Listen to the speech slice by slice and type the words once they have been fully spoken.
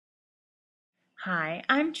Hi,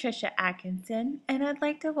 I'm Trisha Atkinson, and I'd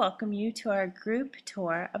like to welcome you to our group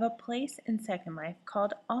tour of a place in Second Life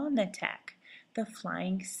called Alnatek, the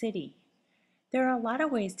Flying City. There are a lot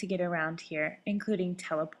of ways to get around here, including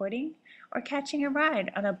teleporting or catching a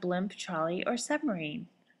ride on a blimp, trolley, or submarine.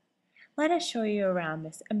 Let us show you around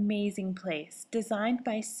this amazing place designed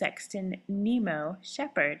by Sexton Nemo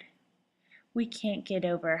Shepherd. We can't get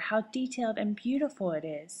over how detailed and beautiful it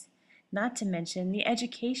is, not to mention the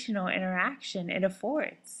educational interaction it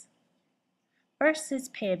affords. First, let's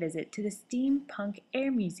pay a visit to the Steampunk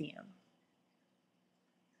Air Museum.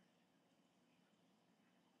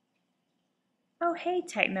 Oh hey,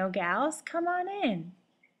 Techno Gals, come on in.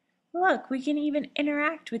 Look, we can even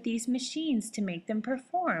interact with these machines to make them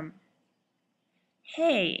perform.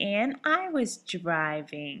 Hey, Anne, I was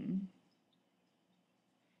driving.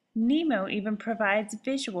 Nemo even provides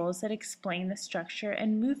visuals that explain the structure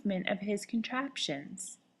and movement of his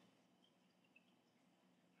contraptions.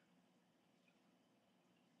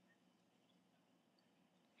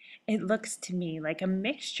 It looks to me like a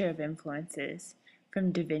mixture of influences,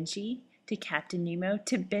 from Da Vinci to Captain Nemo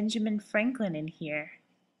to Benjamin Franklin in here.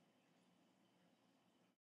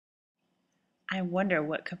 I wonder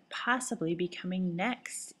what could possibly be coming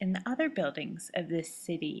next in the other buildings of this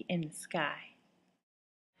city in the sky.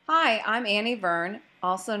 Hi, I'm Annie Verne,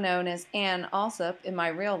 also known as Ann Alsop in my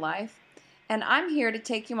real life, and I'm here to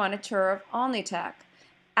take you on a tour of Alnitak.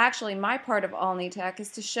 Actually, my part of Alnitak is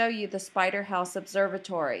to show you the Spider House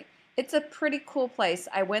Observatory. It's a pretty cool place.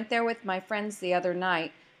 I went there with my friends the other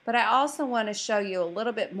night, but I also want to show you a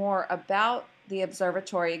little bit more about the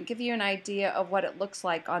observatory and give you an idea of what it looks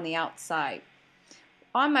like on the outside.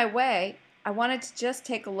 On my way, I wanted to just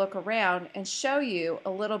take a look around and show you a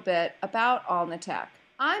little bit about Alnitak.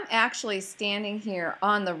 I'm actually standing here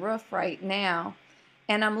on the roof right now,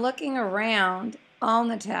 and I'm looking around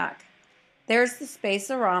Alnitak. There's the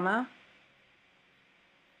Space-orama.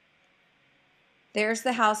 There's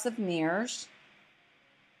the House of Mirrors.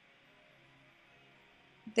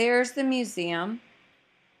 There's the museum.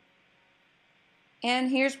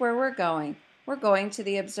 And here's where we're going. We're going to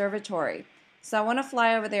the observatory. So I want to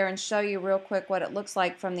fly over there and show you real quick what it looks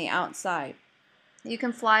like from the outside. You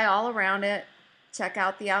can fly all around it, check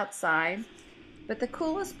out the outside, but the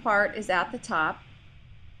coolest part is at the top,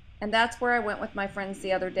 and that's where I went with my friends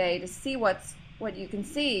the other day to see what you can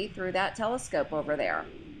see through that telescope over there.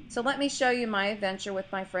 So let me show you my adventure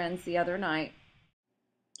with my friends the other night.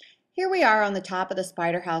 Here we are on the top of the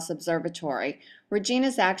Spider House Observatory.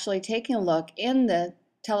 Regina's actually taking a look in the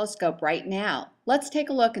telescope right now. Let's take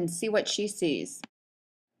a look and see what she sees.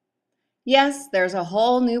 Yes, there's a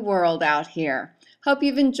whole new world out here. Hope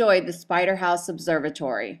you've enjoyed the Spider House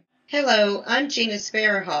Observatory. Hello, I'm Gina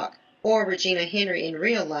Sparrowhawk, or Regina Henry in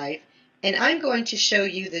real life, and I'm going to show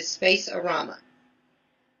you the Space-orama.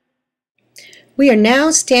 We are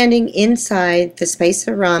now standing inside the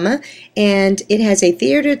Space-orama, and it has a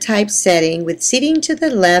theater-type setting with seating to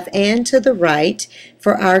the left and to the right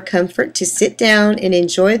for our comfort to sit down and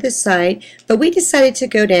enjoy the sight, but we decided to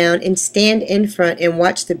go down and stand in front and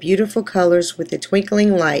watch the beautiful colors with the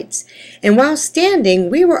twinkling lights. And while standing,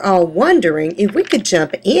 we were all wondering if we could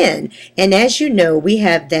jump in, and as you know, we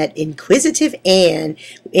have that inquisitive Anne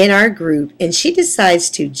in our group, and she decides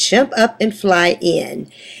to jump up and fly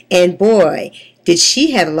in. And boy, did she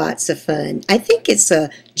have lots of fun. I think it's a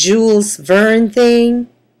Jules Verne thing.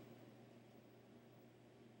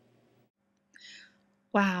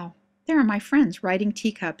 Wow, there are my friends riding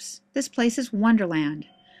teacups. This place is Wonderland.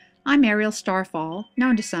 I'm Ariel Starfall,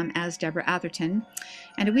 known to some as Deborah Atherton,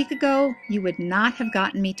 and a week ago you would not have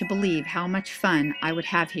gotten me to believe how much fun I would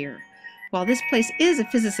have here. While this place is a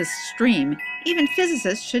physicist's dream, even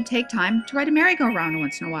physicists should take time to ride a merry-go-round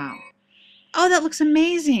once in a while. Oh, that looks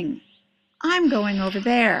amazing! I'm going over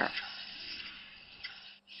there.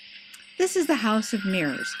 This is the House of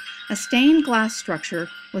Mirrors, a stained glass structure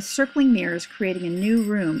with circling mirrors creating a new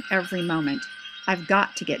room every moment. I've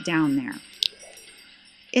got to get down there.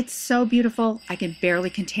 It's so beautiful, I can barely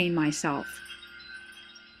contain myself.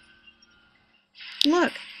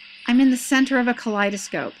 Look, I'm in the center of a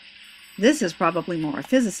kaleidoscope. This is probably more a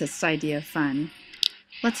physicist's idea of fun.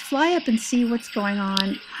 Let's fly up and see what's going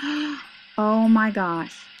on. Oh my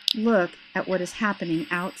gosh, look at what is happening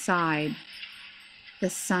outside. The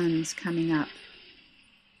sun's coming up.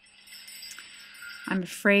 I'm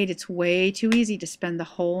afraid it's way too easy to spend the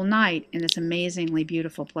whole night in this amazingly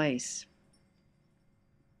beautiful place.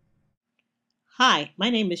 Hi, my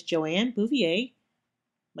name is Joanne Bouvier,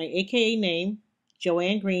 my AKA name,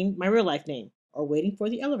 Joanne Green, my real life name, are waiting for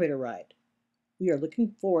the elevator ride. We are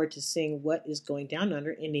looking forward to seeing what is going down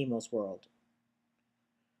under in Nemo's world.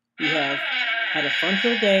 We have had a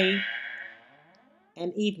fun-filled day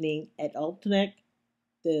and evening at Alternate,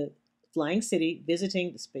 the Flying City,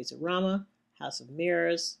 visiting the Spacerama, House of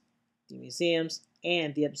Mirrors, the museums,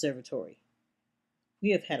 and the observatory.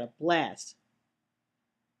 We have had a blast,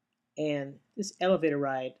 and this elevator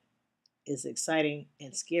ride is exciting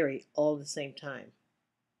and scary all at the same time.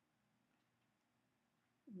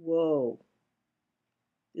 Whoa,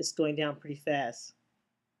 this is going down pretty fast.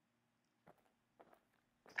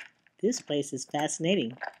 This place is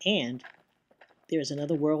fascinating, and there's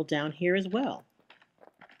another world down here as well.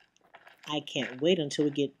 I can't wait until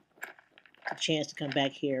we get a chance to come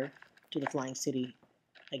back here to the Flying City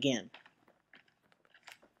again.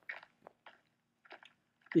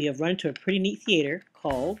 We have run into a pretty neat theater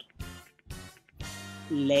called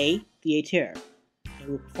Le Theater, and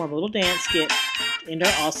we'll perform a little dance skit to end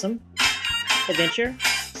our awesome adventure.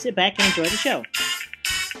 Sit back and enjoy the show.